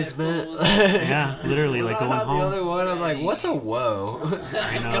 what woes meant. Yeah, literally, Was like I going not home. the other one? I'm like, what's a woe? I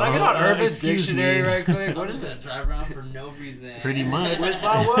know. Can I get on Urban Excuse Dictionary me. right quick? I'm What just is gonna it? drive around for no reason. Pretty much. With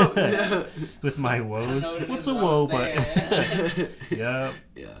my woe. With my I don't woes. know what it What's is, a but woe? I'm saying. But yeah.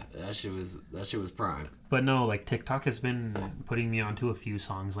 Yeah, that shit was prime. But no, like TikTok has been putting me onto a few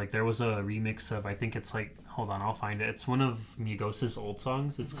songs. Like there was a remix of, I think it's like, hold on, I'll find it. It's one of Migos' old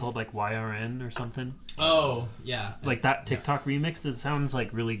songs. It's called like YRN or something. Oh, yeah. Like that TikTok remix, it sounds like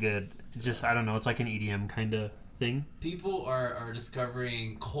really good. It just, I don't know, it's like an EDM kind of thing. People are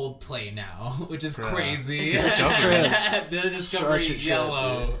discovering Coldplay now, which is Yeah. crazy. It's a trend. They're discovering Such a trend,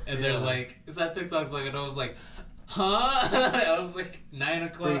 Yellow, dude. and they're Yeah. like, is that TikTok's like, and I was like, huh? I was like 9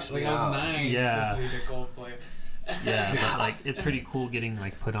 o'clock, Freaks me like I was out. 9 Yeah. listening to Coldplay. Yeah, but like it's pretty cool getting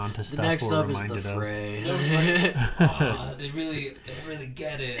like put onto The stuff next or up is the reminded of. Fray. Oh, they really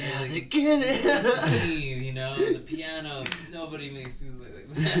get it. Yeah, Like, they get it. clean, you know, the piano. Nobody makes music like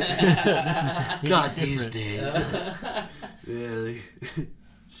that. Not these days. I Yeah.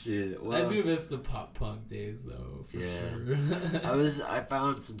 Shit. Well, do miss the pop punk days though, for Yeah. sure. I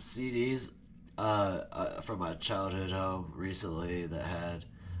found some CDs from my childhood home recently that had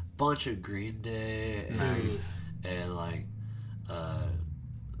a bunch of Green Day and, Nice. and like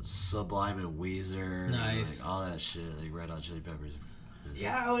Sublime and Weezer Nice. and like all that shit, like Red Hot Chili Peppers.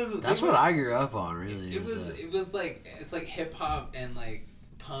 Yeah, it was. That's they what were- I grew up on, really. It was like it's like hip hop and like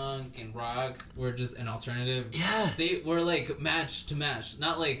punk and rock were just an alternative. Yeah. They were like match to match,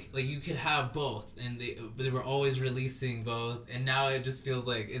 not like you could have both, and they were always releasing both, and now it just feels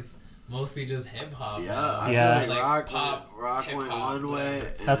like it's mostly just hip hop. Yeah, now. I Yeah. feel like, Like pop, rock went hip-hop, one way. whatever.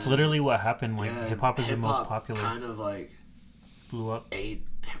 and That's literally what happened. Like yeah, hip hop is the most hip-hop popular. Kind of like Blew up. ate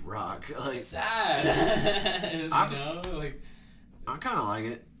rock. Like Sad. you I'm- know, like I kind of like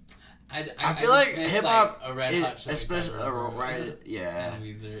it. I I feel just like miss, hip hop, like, a Red Hot Chili especially Peppers, bro. right, yeah. And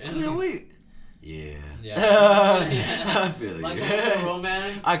Weezer. I And mean, Weezer. yeah. Yeah. I feel you. Like a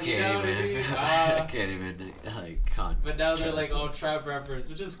romance. I you can't know what I even. mean? I can't even like. But now they're like contrast all trap rappers,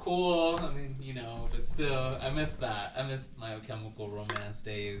 which is cool. I mean, you know, but still, I miss that. I miss my Chemical Romance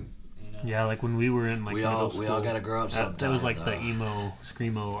days. You you know. Yeah, like when we were in like we middle all school, gotta grow up sometime. that was like though. the emo,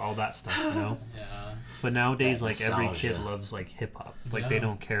 screamo, all that stuff, you know. Yeah. But nowadays, That like every kid nostalgia. loves like hip hop. Like they Yeah.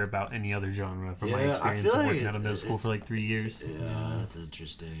 don't care about any other genre. From my Yeah, I experience feel of like working out of middle school it's- for like 3 years, Yeah, that's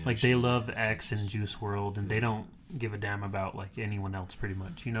interesting. like they actually. love That's X and interesting. Juice World, and they don't give a damn about like anyone else, pretty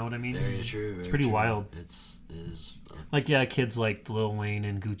much. You know what I mean? Very true. Very pretty true. wild. It is. Like yeah, kids like Lil Wayne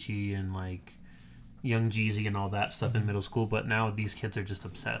and Gucci and like Young Jeezy and all that stuff in middle school, but now these kids are just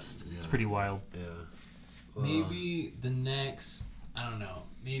obsessed. It's Yeah. pretty wild. Yeah. Well, Maybe the next, I don't know.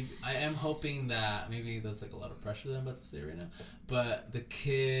 Maybe I am hoping that maybe there's like a lot of pressure that I'm about to say right now. But the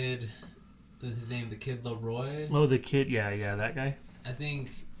kid, his name, the kid Leroy. Oh, the kid, yeah, that guy. I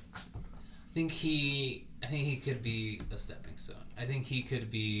think he could be a stepping stone. I think he could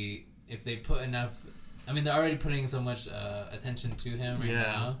be if they put enough. I mean, they're already putting so much attention to him right Yeah.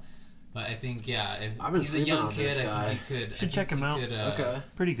 now. But I think if I've been he's a sleeping young on kid, this I guy. think he could. Should check him out. Okay.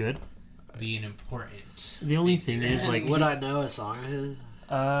 Pretty good. Be an important. The only thing is, like, Would I know a song of his?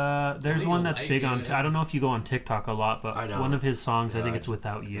 there's think one you'll that's like big on. it. I don't know if you go on TikTok a lot, but I don't. one of his songs, I Yeah, think I it's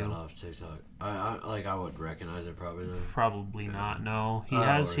Without Got You. off TikTok. I would recognize it probably though. Probably not. No, he Oh,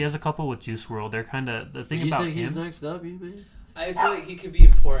 has or- a couple with Juice World. They're kind of the thing You about think he's him. next up? You mean? I feel like he could be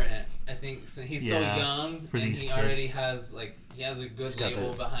important. I think since he's Yeah, so young for and these he kids. already has he has a good He's got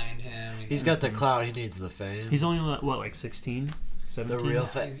label the- behind him. you He's know. got the clout. He needs the fame. He's only what, like 16, the 17. real Yeah,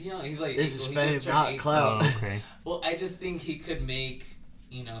 fame. he's young. He's like This is he fame, just turned not 18. clout. Oh, okay. Well, I just think he could make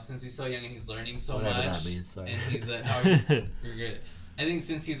since he's so young and he's learning so Whatever much. that means. Sorry. And he's no, you're good. I think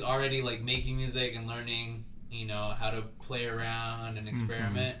since he's already like making music and learning, how to play around and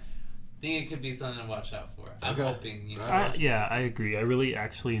experiment, I think it could be something to watch out for. I'm Okay. hoping, I agree. I really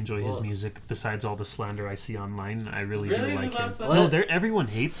actually enjoy his Well- music. Besides all the slander I see online, I really Really? do like There's him. a lot of No, slander? everyone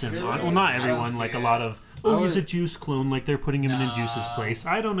hates him. Really? Well, not I don't everyone. see Like a it. lot of, I he's a would- Juice clone. Like they're putting him in Nah. Juice's place.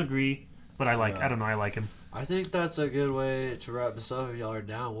 I don't agree, but I like. Yeah. I don't know. I like him. I think that's a good way to wrap this up. If y'all are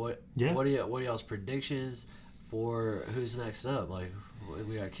down, what Yeah. are y'all's predictions for who's next up? Like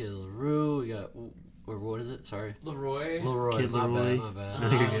we got Kid Laroi, we got or what is it? Sorry, Leroy. Leroy. Kid my Laroi. bad, my bad. No,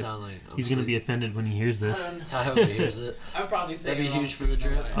 you're I good. sound like I'm He's gonna be sleep- offended when he hears this. I hope he hears it. I'm probably saying That'd be it wrong huge for the too,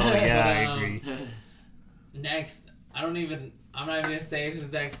 drip. no Oh way. yeah, But, I agree. Next, I'm not even gonna say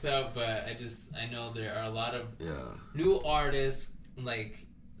who's next up, but I know there are a lot of Yeah. new artists like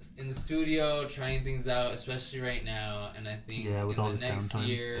in the studio trying things out, especially right now. And I think Yeah, with in all the this next downtime.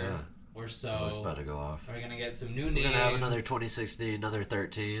 year Yeah. or Oh, it's so, about to go off. we're gonna get some new We're names. gonna have another 2016, another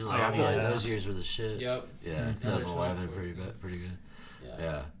 13. Like I Oh, feel like yeah. those years were the shit. Yep. Yeah, Mhm. 2011 Another pretty 24. good, pretty good. Yeah.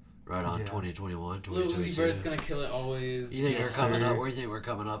 Yeah, right on Yeah. 2021, Lil 2022. Uzi Vert's gonna kill it always. You think Yes, we're coming sir. up? Where do you think we're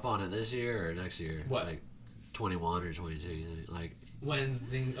coming up on it this year or next year? What? Like 21 or 22? You think? Like When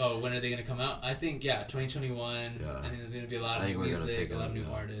are they gonna come out? I think 2021. Yeah. I think there's gonna be a lot I of think new we're gonna music, pick a lot up, of new yeah.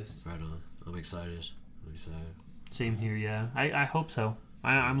 artists. right on. I'm excited. I'm excited. Same here. Yeah, I hope so.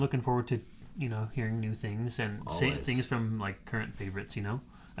 I'm looking forward to hearing new things and Always. things from like current favorites.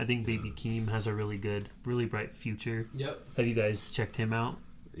 I think Baby Keem has a really good, really bright future. Yep. Have you guys checked him out?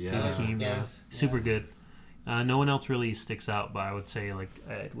 Yeah. Baby Keem, yeah, stuff, super yeah. good. No one else really sticks out, but I would say like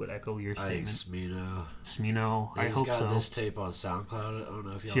I would echo your I think statement. Smino. Smino, I He's hope got so. this tape on SoundCloud. I don't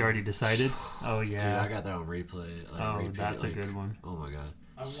know if y'all. She already decided. Oh Dude, yeah. I got that on replay. Like, Oh, repeat, that's like, a good one. Oh my god.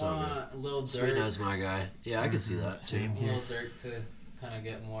 I So want Lil good. Durk. Smino's my guy. Yeah, I can see that. Same too. here. Lil Durk to kind of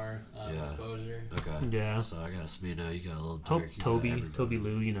get more Yeah. exposure. Okay. Yeah. So I got Smino. You got a little Hope Dirk. you got Toby everybody.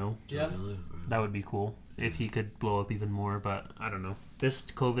 Lou. Yeah. Toby Lou, right. That would be cool if he could blow up even more, but I don't know. This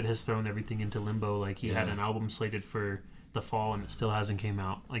COVID has thrown everything into limbo. Like he had Yeah. an album slated for the fall and it still hasn't came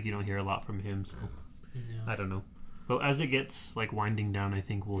out. Like you don't hear a lot from him, so Yeah. I don't know. But as it gets like winding down, I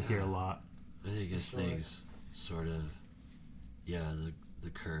think we'll hear a lot. I think as Sure. things sort of, the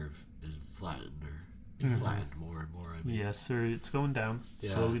curve is flattened or Mhm. flattened more and more. I mean, Yes, sir. It's going down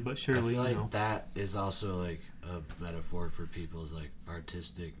Yeah. slowly but surely. I feel you know. like that is also like a metaphor for people's like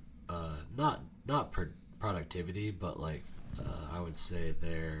artistic, not productivity, but like I would say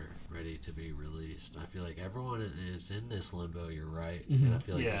they're ready to be released. I feel like everyone is in this limbo. You're right, and I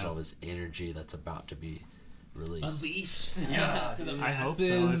feel like there's Yeah. all this energy that's about to be released. Unleashed. Yeah, to the I hope so.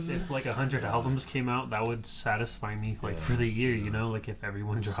 masses. If like 100 albums came out, that would satisfy me like Yeah. for the year. Yeah. Like if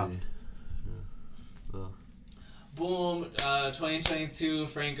everyone We'll dropped. see. Yeah. Well, boom, 2022,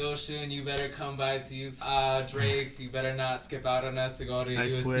 Frank Ocean, you better come by to Utah. Drake, you better not skip out on us to go to a I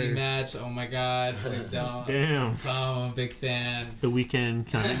USC swear. match. Oh my God, please don't. Damn. Come, I'm a big fan. The weekend,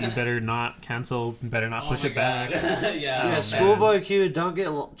 you better not cancel, better not push my it back. God. yeah, Yeah, man. Schoolboy Q, don't get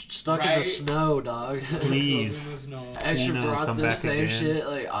stuck in the Right? snow, dog. Please. Extra Come Bronson, back same again. shit.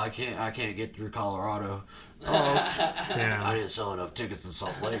 Like I can't get through Colorado. Oh, I Damn. didn't sell enough tickets in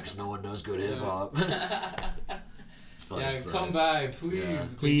Salt Lake because no one knows good hip hop. Yeah, come by,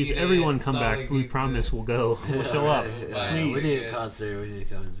 please. Please, We need everyone it. come Solid back. We needs promise it. we'll go. We'll show up. Yeah, we Please. need a Yes. concert. We need a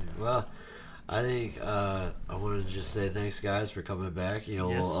concert. Well, I think I wanted to just say thanks, guys, for coming back. You know,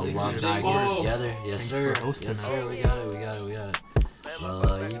 Yes, a thank long you. night Whoa. getting together. Yes, Thanks sir. for hosting Yes, us. sir. We got it.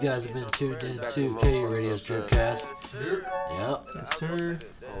 Well, you guys have been tuned in to KU Radio's Dripcast. Yep. Yes, sir.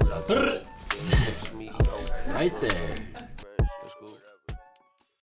 Right there.